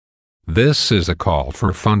This is a call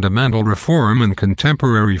for fundamental reform in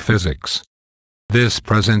contemporary physics. This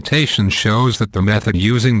presentation shows that the method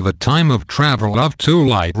using the time of travel of two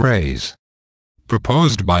light rays,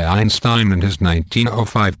 proposed by Einstein in his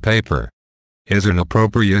 1905 paper, is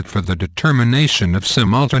inappropriate for the determination of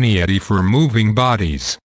simultaneity for moving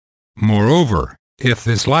bodies. Moreover, if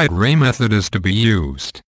this light ray method is to be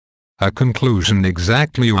used, a conclusion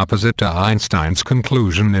exactly opposite to Einstein's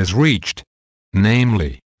conclusion is reached,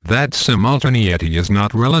 namely, that simultaneity is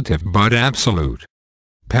not relative but absolute.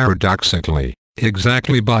 Paradoxically,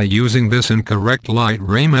 exactly by using this incorrect light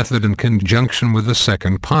ray method in conjunction with the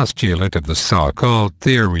second postulate of the so-called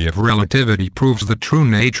theory of relativity proves the true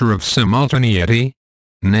nature of simultaneity,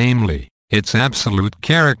 namely, its absolute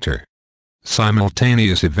character.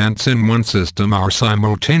 Simultaneous events in one system are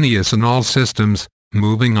simultaneous in all systems,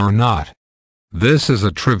 moving or not. This is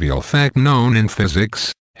a trivial fact known in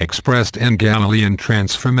physics, expressed in Galilean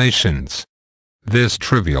transformations. This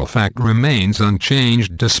trivial fact remains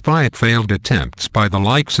unchanged despite failed attempts by the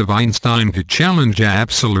likes of Einstein to challenge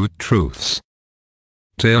absolute truths.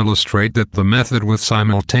 To illustrate that the method with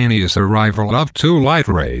simultaneous arrival of two light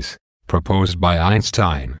rays, proposed by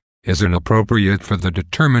Einstein, is inappropriate for the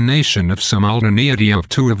determination of simultaneity of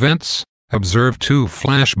two events, observe two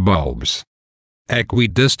flash bulbs,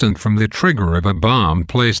 equidistant from the trigger of a bomb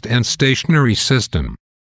placed in stationary system,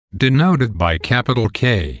 denoted by capital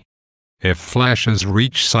K. If flashes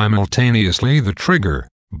reach simultaneously the trigger,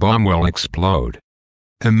 bomb will explode.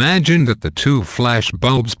 Imagine that the two flash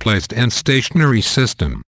bulbs placed in stationary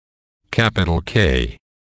system, capital K,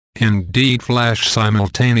 indeed flash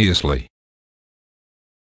simultaneously.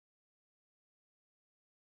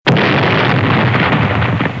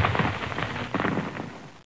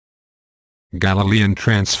 Galilean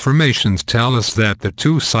transformations tell us that the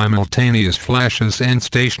two simultaneous flashes in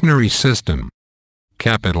stationary system,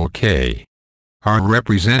 capital K, are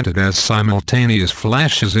represented as simultaneous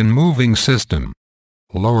flashes in moving system,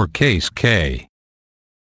 lowercase k.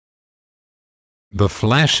 The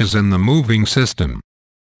flashes in the moving system,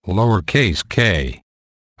 lowercase k,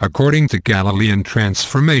 according to Galilean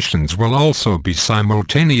transformations will also be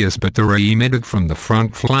simultaneous, but the ray emitted from the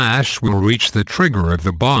front flash will reach the trigger of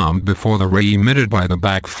the bomb before the ray emitted by the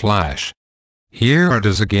back flash. Here it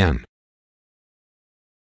is again.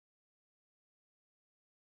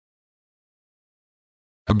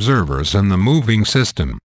 Observers in the moving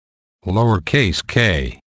system, lowercase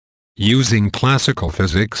k, using classical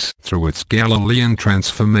physics through its Galilean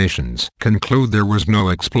transformations, conclude there was no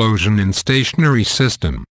explosion in stationary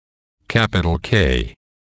system, capital K,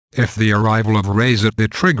 if the arrival of rays at the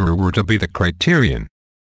trigger were to be the criterion.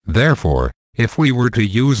 Therefore, if we were to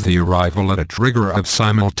use the arrival at a trigger of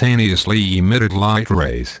simultaneously emitted light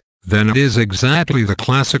rays, then it is exactly the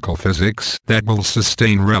classical physics that will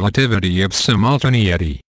sustain relativity of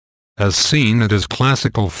simultaneity. As seen, it is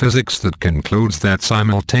classical physics that concludes that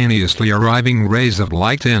simultaneously arriving rays of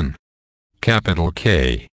light in capital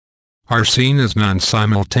K are seen as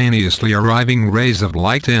non-simultaneously arriving rays of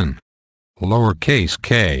light in lowercase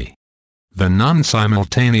k. The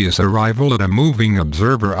non-simultaneous arrival at a moving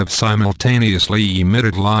observer of simultaneously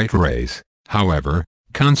emitted light rays, however,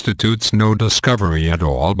 constitutes no discovery at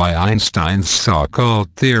all by Einstein's so-called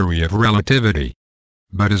theory of relativity,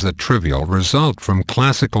 but is a trivial result from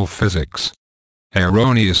classical physics,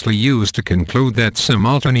 erroneously used to conclude that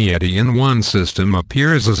simultaneity in one system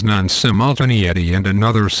appears as non-simultaneity in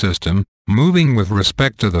another system, moving with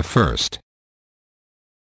respect to the first.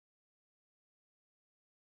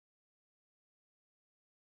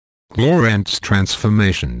 Lorentz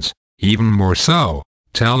transformations, even more so,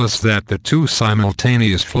 tell us that the two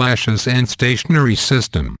simultaneous flashes in stationary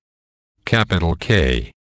system, capital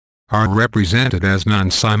K, are represented as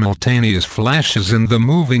non-simultaneous flashes in the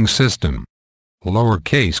moving system,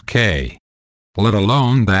 lowercase k, let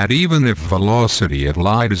alone that even if velocity of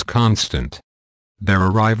light is constant, their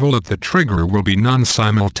arrival at the trigger will be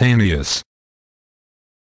non-simultaneous.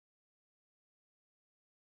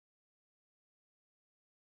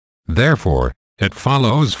 Therefore, it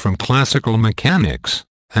follows from classical mechanics,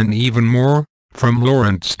 and even more, from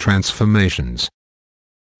Lorentz transformations,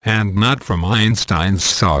 and not from Einstein's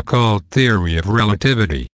so-called theory of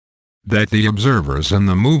relativity, that the observers in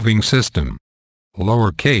the moving system,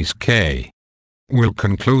 lowercase k, will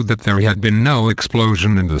conclude that there had been no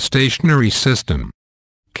explosion in the stationary system,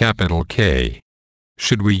 capital K.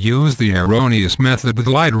 Should we use the erroneous method with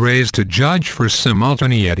light rays to judge for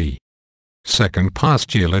simultaneity? Second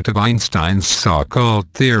postulate of Einstein's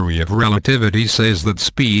so-called theory of relativity says that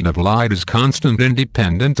speed of light is constant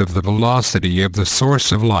independent of the velocity of the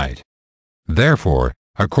source of light. Therefore,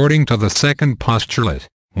 according to the second postulate,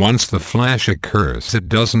 Once the flash occurs, it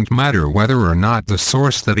doesn't matter whether or not the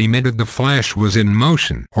source that emitted the flash was in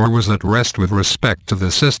motion or was at rest with respect to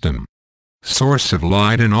the system. Source of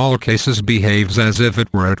light in all cases behaves as if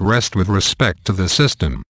it were at rest with respect to the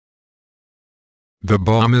system. The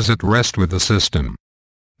bomb is at rest with the system.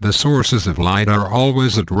 The sources of light are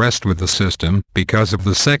always at rest with the system because of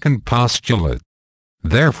the second postulate.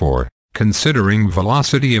 Therefore, considering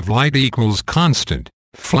velocity of light equals constant,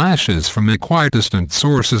 flashes from equidistant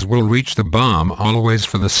sources will reach the bomb always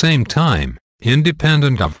for the same time,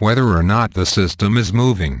 independent of whether or not the system is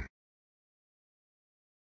moving.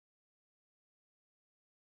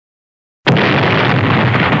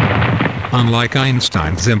 Unlike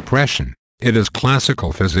Einstein's impression, it is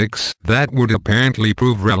classical physics that would apparently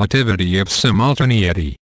prove relativity of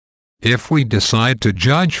simultaneity. If we decide to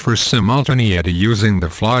judge for simultaneity using the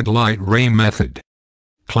flawed light ray method,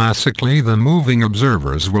 classically the moving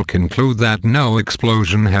observers will conclude that no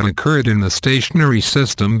explosion had occurred in the stationary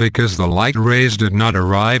system because the light rays did not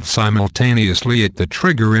arrive simultaneously at the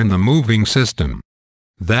trigger in the moving system.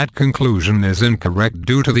 That conclusion is incorrect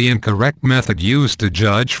due to the incorrect method used to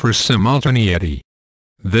judge for simultaneity.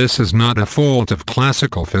 This is not a fault of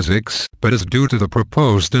classical physics, but is due to the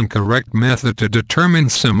proposed incorrect method to determine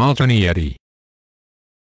simultaneity.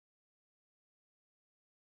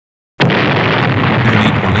 An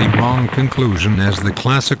equally wrong conclusion as the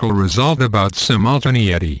classical result about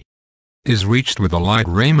simultaneity is reached with the light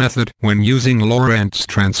ray method when using Lorentz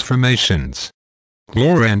transformations.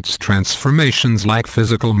 Lorentz transformations lack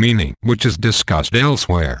physical meaning, which is discussed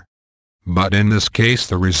elsewhere. But in this case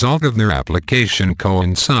the result of their application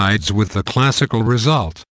coincides with the classical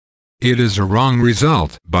result. It is a wrong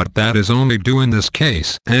result, but that is only due in this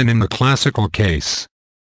case and in the classical case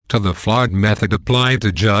to the flawed method applied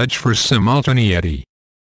to judge for simultaneity.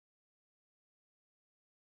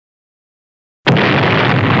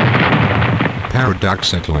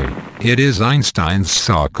 Paradoxically, it is Einstein's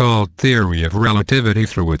so-called theory of relativity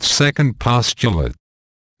through its second postulate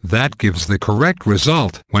that gives the correct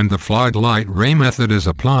result when the flawed light ray method is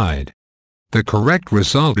applied. The correct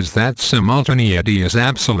result is that simultaneity is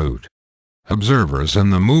absolute. Observers in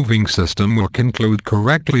the moving system will conclude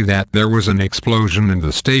correctly that there was an explosion in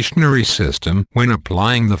the stationary system when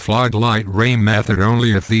applying the flawed light ray method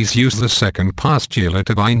only if these use the second postulate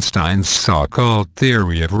of Einstein's so-called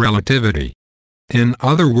theory of relativity. In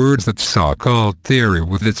other words, that so-called theory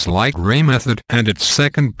with its light ray method and its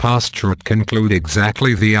second postulate conclude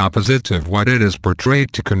exactly the opposite of what it is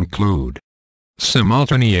portrayed to conclude.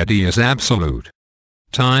 Simultaneity is absolute.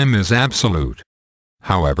 Time is absolute.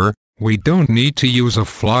 However, we don't need to use a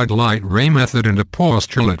flawed light ray method and a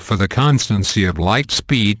postulate for the constancy of light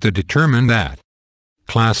speed to determine that.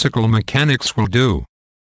 Classical mechanics will do,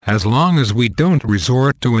 as long as we don't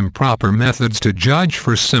resort to improper methods to judge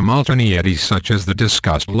for simultaneity such as the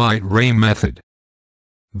discussed light ray method.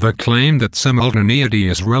 The claim that simultaneity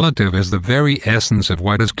is relative is the very essence of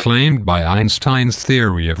what is claimed by Einstein's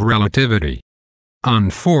theory of relativity.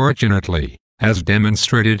 Unfortunately, as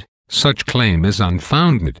demonstrated, such claim is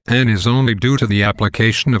unfounded and is only due to the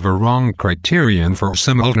application of a wrong criterion for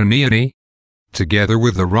simultaneity, together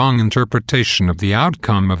with the wrong interpretation of the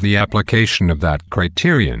outcome of the application of that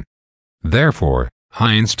criterion. Therefore,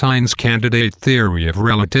 Einstein's candidate theory of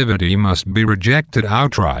relativity must be rejected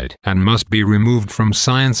outright and must be removed from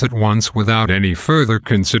science at once without any further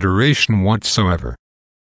consideration whatsoever.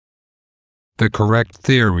 The correct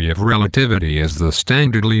theory of relativity is the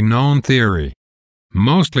standardly known theory,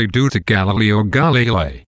 mostly due to Galileo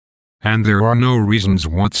Galilei, and there are no reasons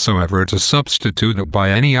whatsoever to substitute it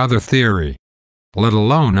by any other theory, let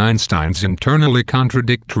alone Einstein's internally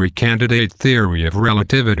contradictory candidate theory of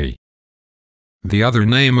relativity. The other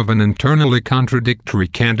name of an internally contradictory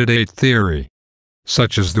candidate theory,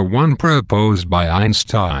 such as the one proposed by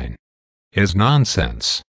Einstein, is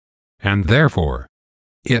nonsense, and therefore,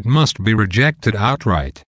 it must be rejected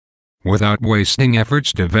outright, without wasting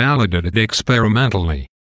efforts to validate it experimentally.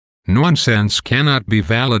 Nonsense cannot be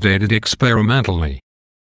validated experimentally.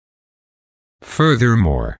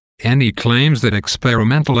 Furthermore, any claims that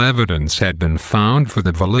experimental evidence had been found for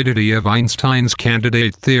the validity of Einstein's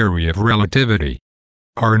candidate theory of relativity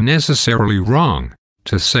are necessarily wrong,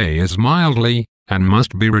 to say as mildly, and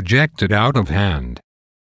must be rejected out of hand.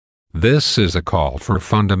 This is a call for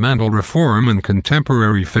fundamental reform in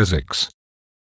contemporary physics.